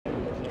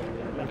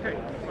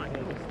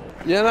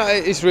Yeah, no,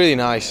 it's really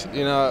nice.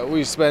 You know,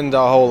 we spend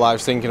our whole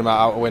lives thinking about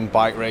how to win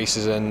bike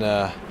races, and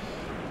to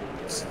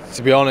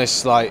be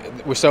honest,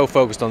 like, we're so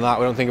focused on that,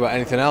 we don't think about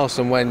anything else.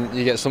 And when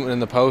you get something in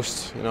the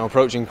post, you know,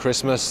 approaching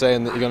Christmas,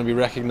 saying that you're going to be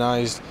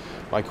recognised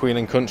by Queen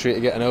and Country to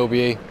get an OBE,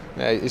 yeah,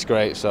 it's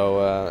great.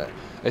 So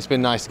it's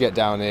been nice to get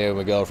down here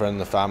with my girlfriend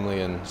and the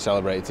family and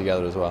celebrate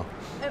together as well.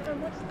 And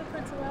what did the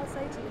Prince of Wales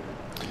say to you?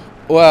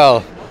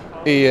 Well,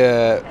 he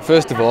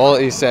first of all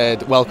he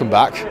said welcome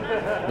back,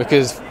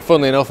 because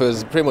funnily enough it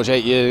was pretty much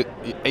 8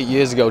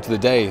 years ago to the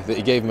day that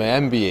he gave me my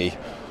MBE.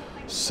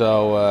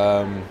 So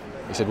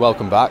he said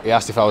welcome back. He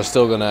asked if I was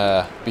still going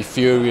to be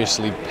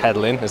furiously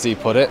pedalling, as he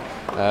put it,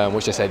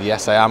 which I said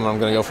yes I am, and I'm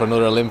going to go for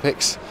another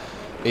Olympics.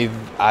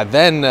 I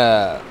then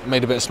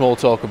made a bit of small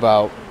talk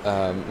about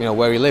you know,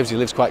 where he lives. He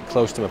lives quite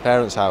close to my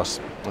parents' house,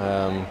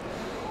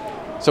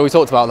 so we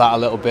talked about that a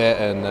little bit,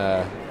 and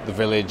the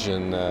village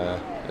and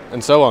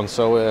so on.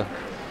 So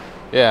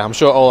yeah, I'm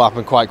sure it all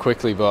happened quite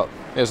quickly, but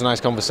it was a nice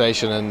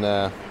conversation,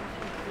 and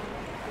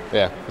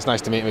yeah, it's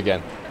nice to meet him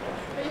again.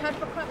 But you had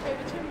quite a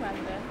favourite tune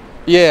then?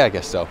 Yeah, I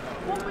guess so.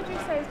 What would you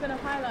say has been a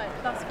highlight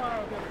thus far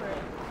of your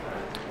career?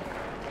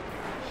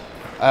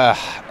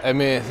 I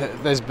mean,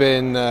 there's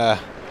been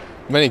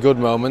many good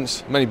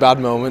moments, many bad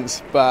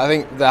moments, but I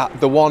think that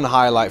the one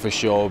highlight for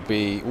sure would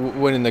be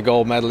winning the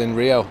gold medal in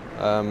Rio.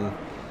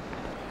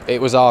 It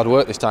was hard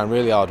work this time,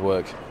 really hard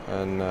work,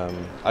 and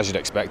as you'd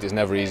expect, it's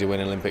never easy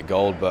winning Olympic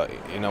gold, but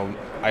you know,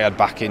 I had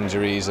back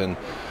injuries, and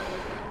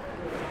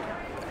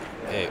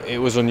it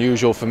was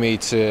unusual for me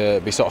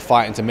to be sort of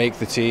fighting to make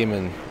the team,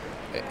 and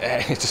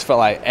it just felt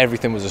like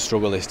everything was a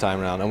struggle this time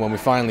around. And when we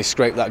finally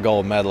scraped that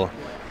gold medal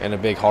in a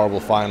big horrible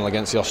final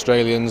against the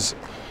Australians,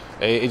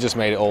 it just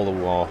made it all the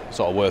more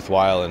sort of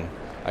worthwhile, and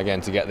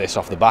again, to get this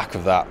off the back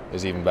of that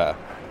is even better.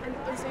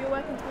 And so you're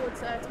working towards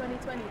 2020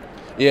 then?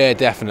 Yeah,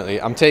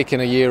 definitely. I'm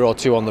taking a year or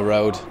two on the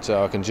road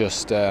so I can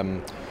just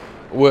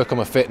work on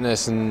my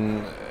fitness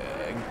and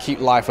keep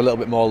life a little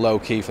bit more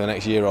low-key for the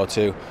next year or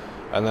two.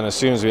 And then as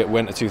soon as we hit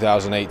winter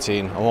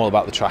 2018, I'm all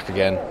about the track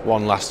again.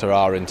 One last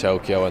hurrah in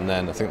Tokyo, and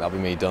then I think that'll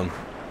be me done.